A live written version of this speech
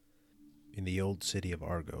In the old city of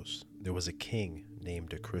Argos, there was a king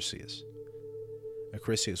named Acrisius.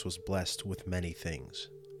 Acrisius was blessed with many things,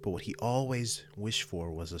 but what he always wished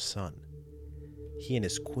for was a son. He and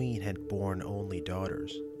his queen had borne only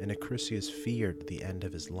daughters, and Acrisius feared the end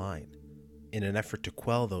of his line. In an effort to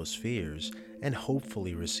quell those fears, and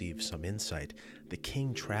hopefully receive some insight, the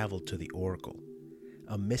king traveled to the oracle,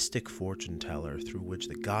 a mystic fortune teller through which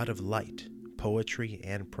the god of light, poetry,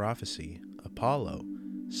 and prophecy, Apollo,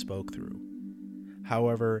 spoke through.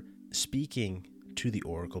 However, speaking to the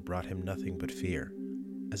oracle brought him nothing but fear.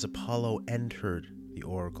 As Apollo entered the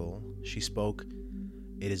oracle, she spoke,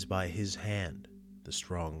 "It is by his hand the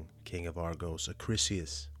strong king of Argos,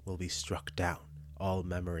 Acrisius, will be struck down, all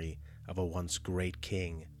memory of a once great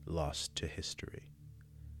king lost to history."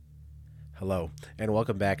 Hello, and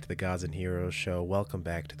welcome back to the Gods and Heroes show. Welcome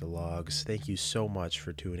back to the logs. Thank you so much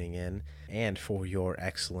for tuning in and for your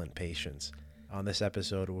excellent patience. On this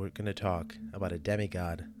episode, we're going to talk about a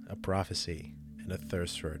demigod, a prophecy, and a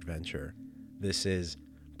thirst for adventure. This is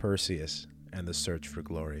Perseus and the Search for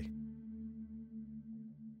Glory.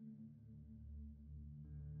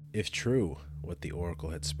 If true what the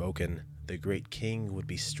oracle had spoken, the great king would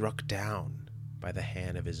be struck down by the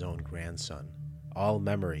hand of his own grandson. All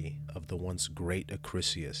memory of the once great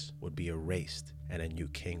Acrisius would be erased, and a new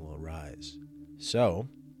king will rise. So,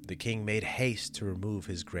 the king made haste to remove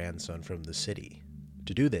his grandson from the city.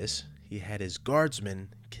 To do this, he had his guardsmen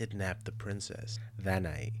kidnap the princess,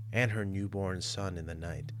 Danae, and her newborn son in the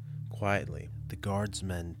night. Quietly, the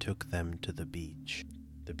guardsmen took them to the beach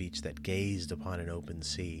that gazed upon an open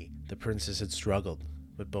sea. The princess had struggled,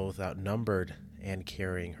 but both outnumbered and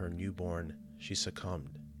carrying her newborn, she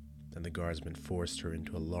succumbed. Then the guardsmen forced her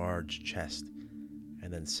into a large chest,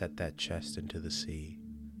 and then set that chest into the sea.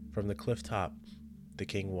 From the cliff top, the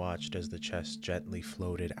king watched as the chest gently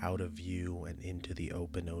floated out of view and into the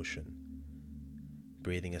open ocean,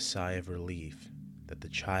 breathing a sigh of relief that the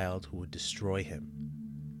child who would destroy him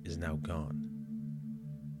is now gone.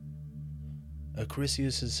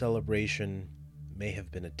 Acrisius' celebration may have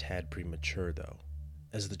been a tad premature, though,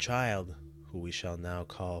 as the child, who we shall now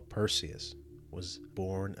call Perseus, was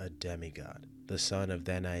born a demigod, the son of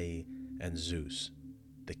Danae and Zeus,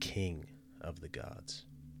 the king of the gods.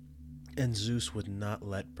 And Zeus would not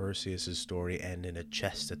let Perseus' story end in a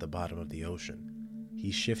chest at the bottom of the ocean.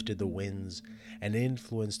 He shifted the winds and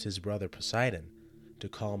influenced his brother Poseidon to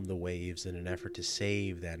calm the waves in an effort to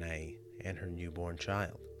save Danae and her newborn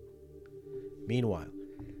child. Meanwhile,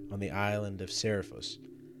 on the island of Seriphos,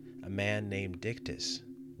 a man named Dictys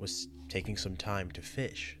was taking some time to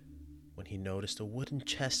fish when he noticed a wooden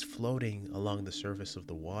chest floating along the surface of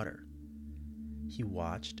the water. He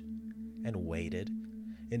watched and waited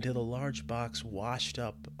until the large box washed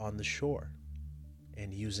up on the shore,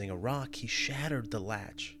 and using a rock, he shattered the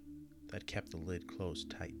latch that kept the lid closed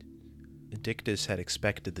tight. Dictys had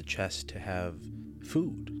expected the chest to have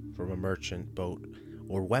food from a merchant boat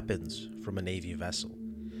or weapons from a navy vessel.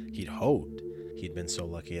 He'd hoped he'd been so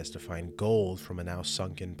lucky as to find gold from a now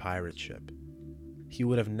sunken pirate ship. He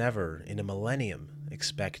would have never, in a millennium,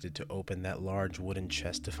 expected to open that large wooden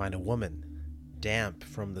chest to find a woman, damp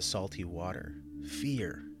from the salty water,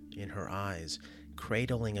 fear in her eyes,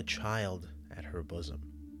 cradling a child at her bosom.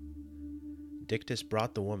 Dictys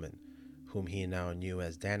brought the woman, whom he now knew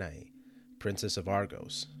as Danae, princess of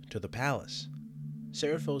Argos, to the palace.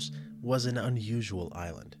 Seriphos was an unusual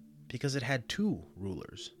island, because it had two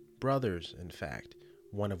rulers, brothers in fact,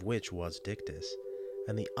 one of which was Dictys,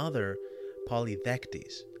 and the other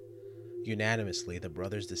Polythectes. Unanimously, the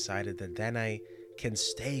brothers decided that Danae can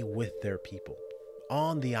stay with their people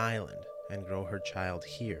on the island and grow her child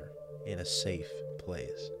here in a safe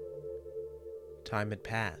place. Time had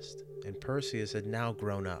passed, and Perseus had now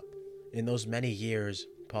grown up. In those many years,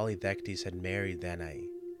 Polythectes had married Danae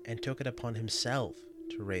and took it upon himself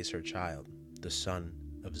to raise her child, the son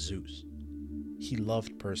of Zeus. He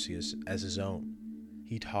loved Perseus as his own.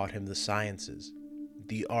 He taught him the sciences,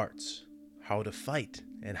 the arts, how to fight,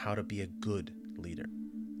 and how to be a good leader.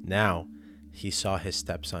 Now, he saw his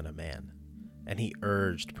stepson a man, and he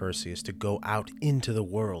urged Perseus to go out into the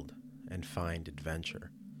world and find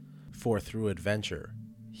adventure. For through adventure,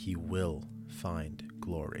 he will find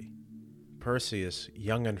glory. Perseus,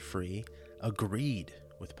 young and free, agreed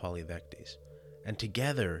with Polythectes, and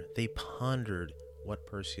together they pondered what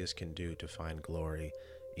Perseus can do to find glory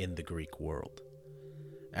in the Greek world.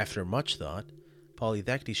 After much thought,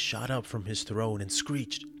 Polythectes shot up from his throne and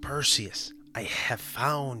screeched, "Perseus, I have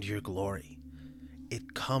found your glory.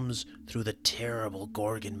 It comes through the terrible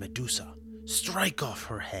Gorgon Medusa. Strike off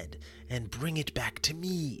her head and bring it back to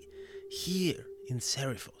me, here in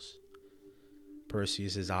Seriphos."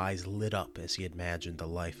 Perseus's eyes lit up as he imagined the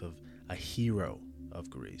life of a hero of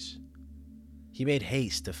Greece. He made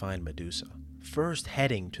haste to find Medusa, first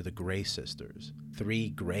heading to the Grey Sisters, 3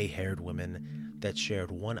 gray-haired women that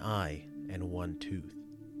shared one eye and one tooth.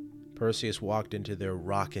 Perseus walked into their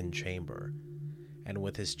rockin' chamber, and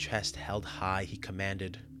with his chest held high, he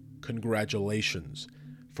commanded, "Congratulations,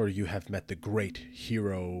 for you have met the great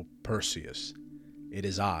hero Perseus. It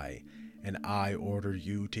is I, and I order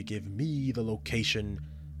you to give me the location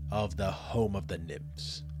of the home of the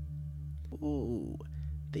nymphs." "Ooh,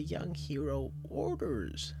 the young hero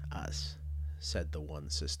orders us," said the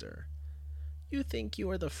one sister. "You think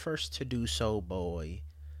you are the first to do so, boy,"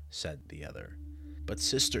 said the other. "But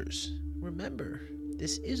sisters, remember,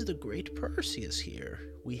 this is the great Perseus here.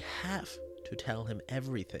 We have to tell him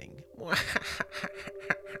everything,"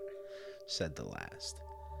 said the last.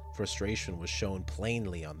 Frustration was shown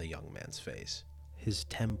plainly on the young man's face. His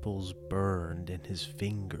temples burned and his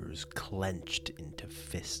fingers clenched into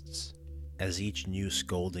fists as each new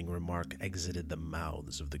scolding remark exited the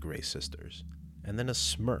mouths of the Grey Sisters. And then a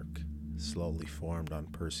smirk slowly formed on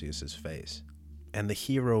Perseus's face, and the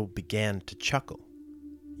hero began to chuckle.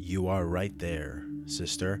 "You are right there,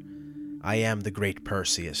 sister. I am the great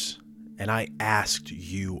Perseus, and I asked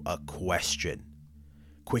you a question."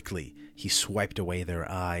 Quickly, he swiped away their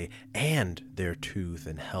eye and their tooth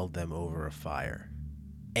and held them over a fire.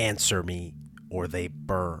 "Answer me, or they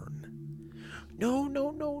burn." No,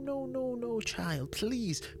 child.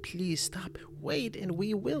 Please stop. Wait, and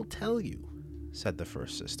we will tell you," said the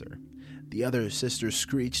first sister. The other sister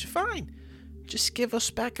screeched, "Fine, just give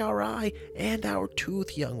us back our eye and our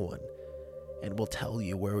tooth, young one, and we'll tell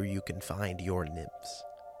you where you can find your nymphs."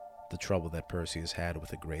 The trouble that Perseus had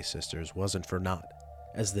with the Grey Sisters wasn't for naught,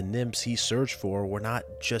 as the nymphs he searched for were not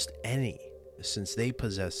just any, since they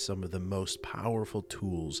possessed some of the most powerful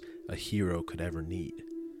tools a hero could ever need,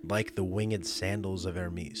 like the winged sandals of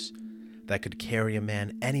Hermes that could carry a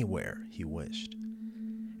man anywhere he wished,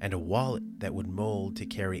 and a wallet that would mold to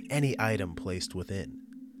carry any item placed within,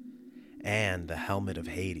 and the helmet of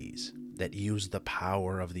Hades that used the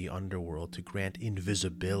power of the underworld to grant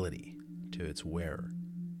invisibility to its wearer.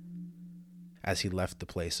 As he left the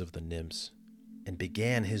place of the nymphs and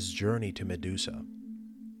began his journey to Medusa,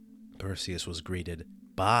 Perseus was greeted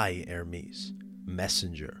by Hermes,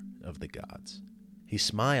 messenger of the gods. He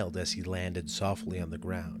smiled as he landed softly on the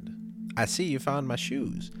ground. "I see you found my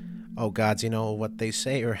shoes. Oh gods, you know what they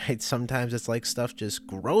say, right? Sometimes it's like stuff just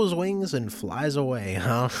grows wings and flies away,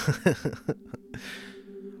 huh?"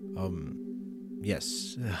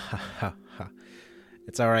 Yes.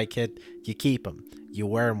 "It's alright, kid. You keep them. You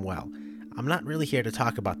wear them well. I'm not really here to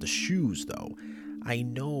talk about the shoes, though. I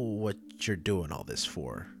know what you're doing all this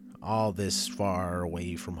for. All this far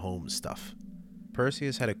away from home stuff."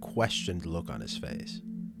 Perseus had a questioned look on his face.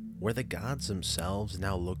 Were the gods themselves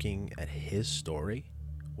now looking at his story?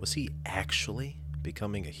 Was he actually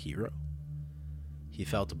becoming a hero? He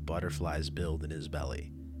felt butterflies build in his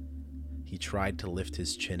belly. He tried to lift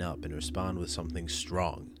his chin up and respond with something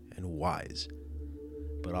strong and wise,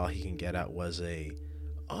 but all he can get out was a,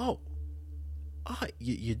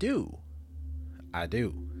 you do?" "I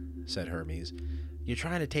do," said Hermes. "You're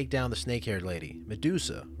trying to take down the snake-haired lady,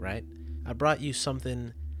 Medusa, right? I brought you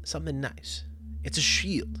something nice. It's a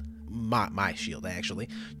shield. My shield, actually.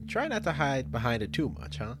 Try not to hide behind it too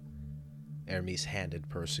much, huh?" Hermes handed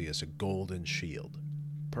Perseus a golden shield,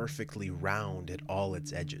 perfectly round at all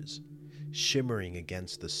its edges, shimmering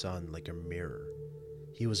against the sun like a mirror.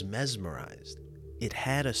 He was mesmerized. It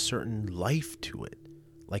had a certain life to it,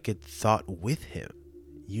 like it thought with him,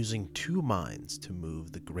 using 2 minds to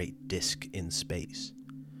move the great disk in space.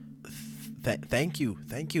 Thank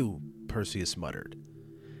you, Perseus muttered.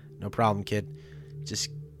 "No problem, kid. Just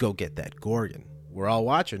go get that Gorgon. We're all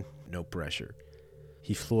watching. No pressure."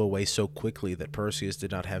 He flew away so quickly that Perseus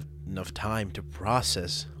did not have enough time to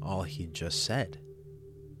process all he'd just said.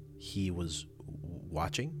 He was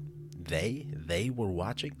watching? They were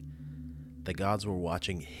watching? The gods were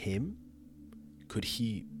watching him? Could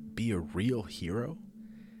he be a real hero?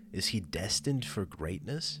 Is he destined for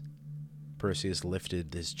greatness? Perseus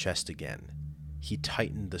lifted his chest again. He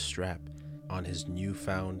tightened the strap on his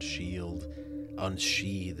newfound shield,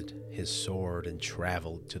 unsheathed his sword, and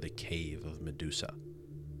traveled to the cave of Medusa.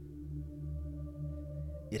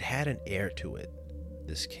 It had an air to it,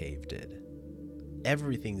 this cave did.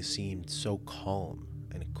 Everything seemed so calm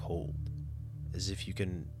and cold, as if you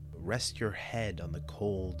can rest your head on the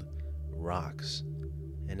cold rocks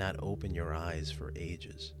and not open your eyes for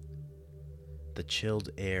ages. The chilled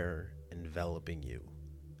air enveloping you,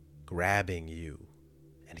 grabbing you,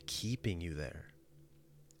 and keeping you there.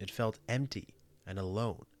 It felt empty, and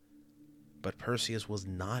alone. But Perseus was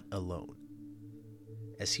not alone.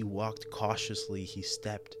 As he walked cautiously, he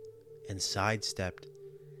stepped and sidestepped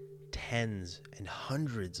tens and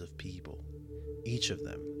hundreds of people, each of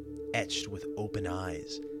them etched with open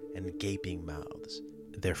eyes and gaping mouths,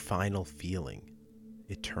 their final feeling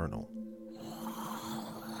eternal.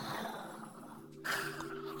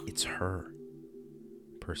 "It's her,"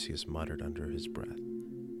 Perseus muttered under his breath.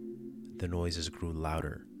 The noises grew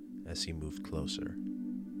louder as he moved closer.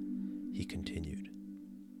 He continued,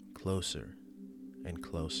 closer and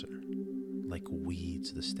closer. Like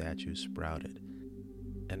weeds, the statue sprouted,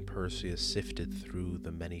 and Perseus sifted through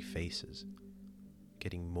the many faces,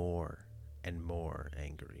 getting more and more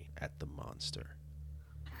angry at the monster.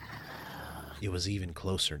 It was even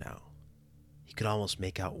closer now. He could almost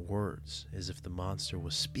make out words, as if the monster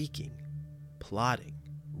was speaking, plotting,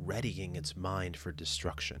 readying its mind for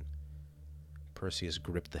destruction. Perseus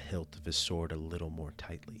gripped the hilt of his sword a little more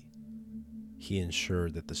tightly. He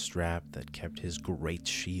ensured that the strap that kept his great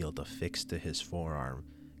shield affixed to his forearm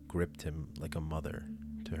gripped him like a mother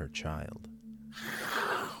to her child.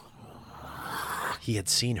 He had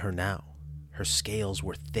seen her now. Her scales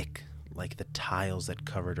were thick like the tiles that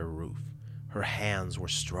covered her roof. Her hands were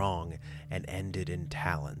strong and ended in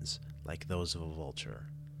talons like those of a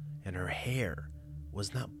vulture. And her hair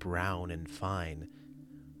was not brown and fine.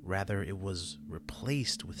 Rather, it was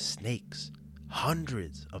replaced with snakes,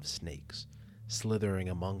 hundreds of snakes, slithering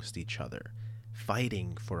amongst each other,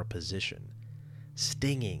 fighting for a position,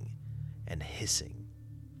 stinging and hissing.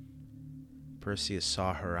 Perseus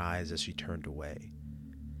saw her eyes as she turned away.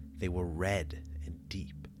 They were red and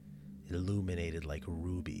deep, illuminated like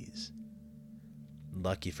rubies.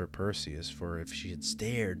 Lucky for Perseus, for if she had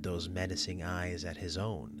stared those menacing eyes at his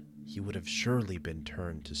own, he would have surely been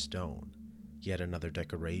turned to stone. Yet another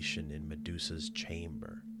decoration in Medusa's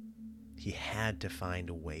chamber. He had to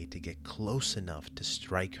find a way to get close enough to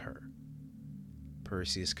strike her.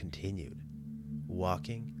 Perseus continued,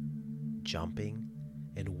 walking, jumping,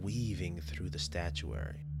 and weaving through the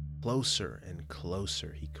statuary. Closer and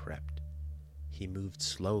closer he crept. He moved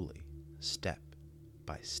slowly, step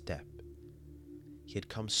by step. He had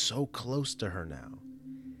come so close to her now.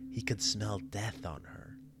 He could smell death on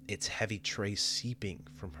her, its heavy trace seeping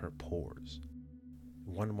from her pores.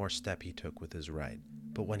 One more step he took with his right,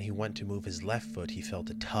 but when he went to move his left foot, he felt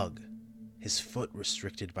a tug, his foot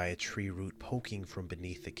restricted by a tree root poking from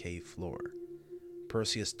beneath the cave floor.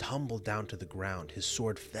 Perseus tumbled down to the ground. His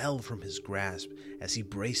sword fell from his grasp as he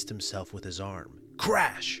braced himself with his arm.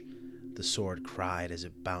 Crash! The sword cried as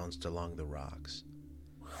it bounced along the rocks.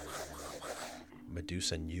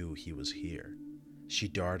 Medusa knew he was here. She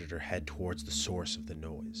darted her head towards the source of the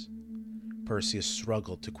noise. Perseus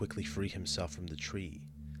struggled to quickly free himself from the tree,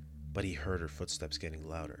 but he heard her footsteps getting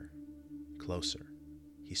louder, closer.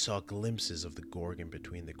 He saw glimpses of the Gorgon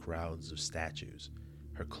between the crowds of statues,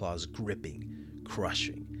 her claws gripping,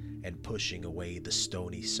 crushing, and pushing away the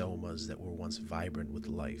stony somas that were once vibrant with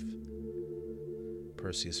life.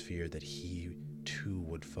 Perseus feared that he too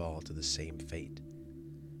would fall to the same fate,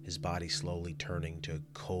 his body slowly turning to a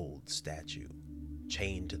cold statue,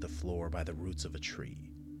 chained to the floor by the roots of a tree.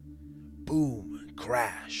 Boom!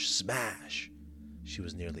 Crash! Smash! She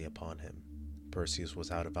was nearly upon him. Perseus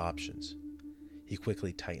was out of options. He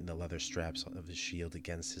quickly tightened the leather straps of his shield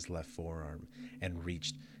against his left forearm and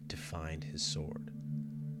reached to find his sword.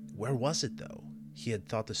 Where was it, though? He had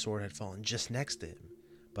thought the sword had fallen just next to him,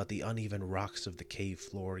 but the uneven rocks of the cave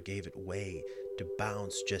floor gave it way to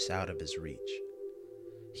bounce just out of his reach.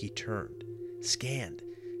 He turned, scanned.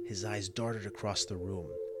 His eyes darted across the room.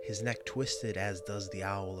 His neck twisted as does the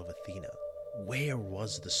owl of Athena. Where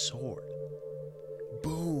was the sword?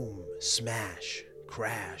 Boom! Smash!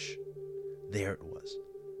 Crash! There it was.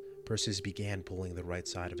 Perseus began pulling the right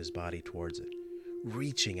side of his body towards it,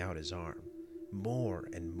 reaching out his arm. More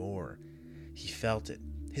and more. He felt it.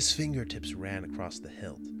 His fingertips ran across the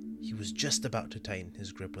hilt. He was just about to tighten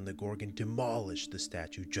his grip when the Gorgon demolished the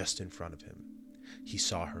statue just in front of him. He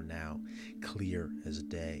saw her now, clear as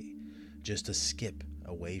day, just a skip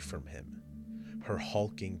away from him. Her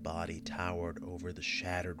hulking body towered over the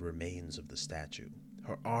shattered remains of the statue.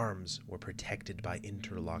 Her arms were protected by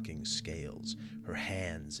interlocking scales. Her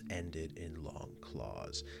hands ended in long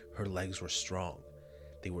claws. Her legs were strong.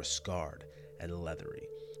 They were scarred and leathery,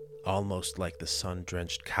 almost like the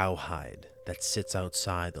sun-drenched cowhide that sits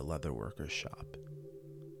outside the leatherworker's shop.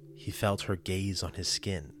 He felt her gaze on his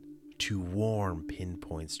skin. 2 warm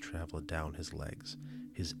pinpoints traveled down his legs,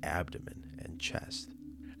 his abdomen and chest,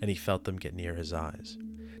 and he felt them get near his eyes.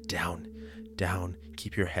 Down, down,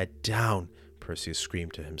 keep your head down, Perseus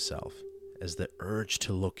screamed to himself, as the urge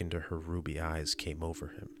to look into her ruby eyes came over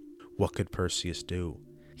him. What could Perseus do?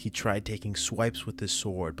 He tried taking swipes with his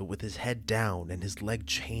sword, but with his head down and his leg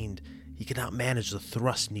chained, he could not manage the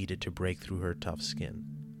thrust needed to break through her tough skin.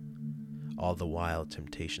 All the while,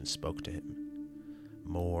 temptation spoke to him.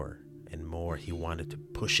 More and more he wanted to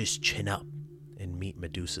push his chin up and meet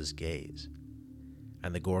Medusa's gaze.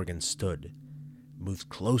 And the Gorgon stood, moved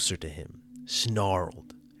closer to him,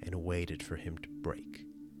 snarled, and waited for him to break.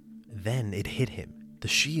 Then it hit him, the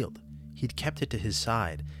shield. He'd kept it to his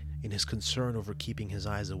side. In his concern over keeping his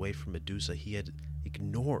eyes away from Medusa, he had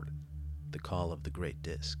ignored the call of the great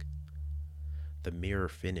disc. The mirror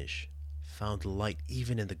finish found light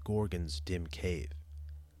even in the Gorgon's dim cave.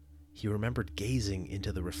 He remembered gazing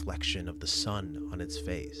into the reflection of the sun on its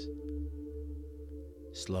face.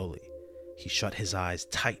 Slowly, he shut his eyes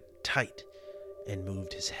tight, and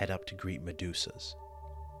moved his head up to greet Medusa's.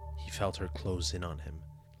 He felt her close in on him,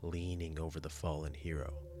 leaning over the fallen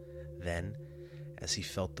hero. Then, as he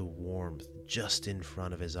felt the warmth just in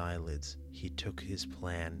front of his eyelids, he took his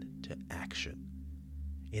plan to action.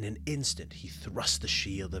 In an instant, he thrust the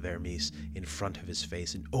shield of Hermes in front of his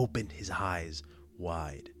face and opened his eyes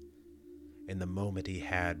wide. In the moment he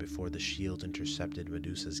had before the shield intercepted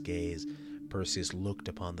Medusa's gaze, Perseus looked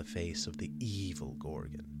upon the face of the evil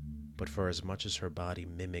Gorgon. But for as much as her body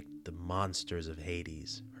mimicked the monsters of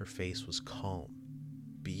Hades, her face was calm,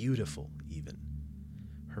 beautiful even.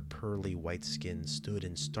 Her pearly white skin stood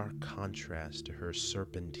in stark contrast to her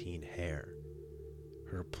serpentine hair.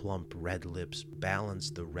 Her plump red lips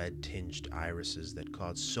balanced the red-tinged irises that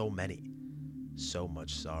caused so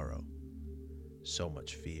much sorrow, so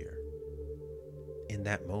much fear. In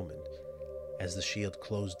that moment, as the shield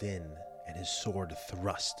closed in and his sword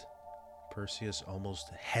thrust, Perseus almost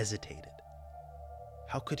hesitated.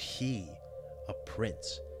 How could he, a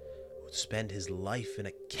prince who'd spend his life in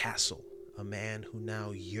a castle, a man who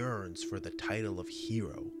now yearns for the title of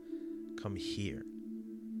hero, come here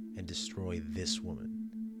and destroy this woman?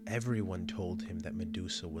 Everyone told him that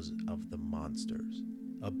Medusa was of the monsters,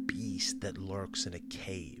 a beast that lurks in a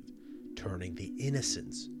cave, turning the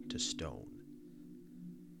innocents to stone.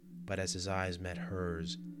 But as his eyes met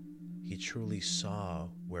hers, he truly saw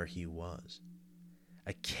where he was.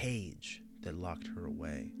 A cage that locked her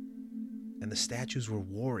away. And the statues were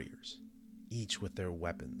warriors, each with their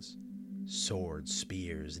weapons. Swords,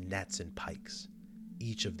 spears, nets, and pikes.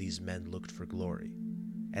 Each of these men looked for glory,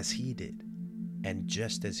 as he did. And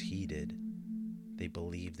just as he did, they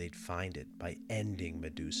believed they'd find it by ending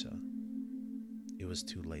Medusa. It was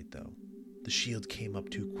too late, though. The shield came up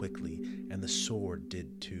too quickly, and the sword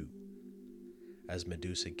did too. As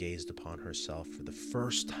Medusa gazed upon herself for the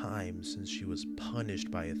first time since she was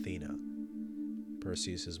punished by Athena,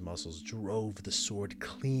 Perseus's muscles drove the sword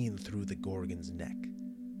clean through the Gorgon's neck.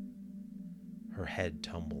 Her head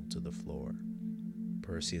tumbled to the floor.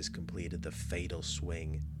 Perseus completed the fatal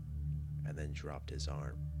swing and then dropped his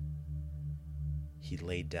arm. He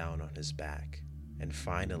laid down on his back and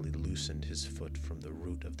finally loosened his foot from the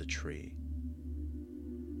root of the tree.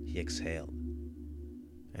 He exhaled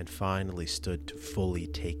and finally stood to fully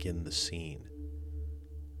take in the scene.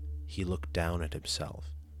 He looked down at himself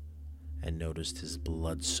and noticed his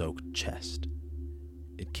blood-soaked chest.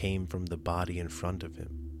 It came from the body in front of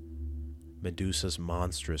him, Medusa's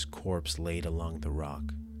monstrous corpse laid along the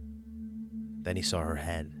rock. Then he saw her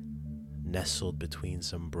head, nestled between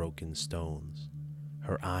some broken stones.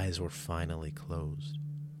 Her eyes were finally closed.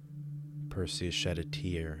 Perseus shed a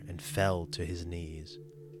tear and fell to his knees.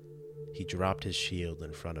 He dropped his shield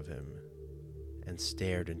in front of him and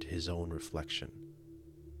stared into his own reflection.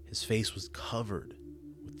 His face was covered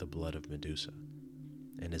with the blood of Medusa,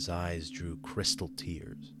 and his eyes drew crystal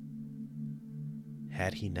tears.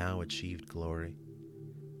 Had he now achieved glory?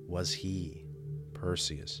 Was he,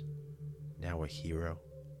 Perseus, now a hero?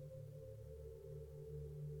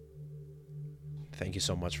 Thank you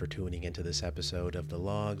so much for tuning into this episode of the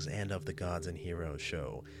Logs and of the Gods and Heroes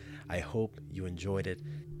show. I hope you enjoyed it,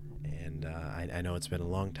 and I know it's been a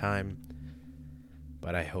long time,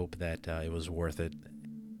 but I hope that it was worth it.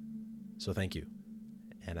 So thank you,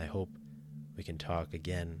 and I hope we can talk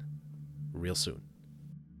again real soon.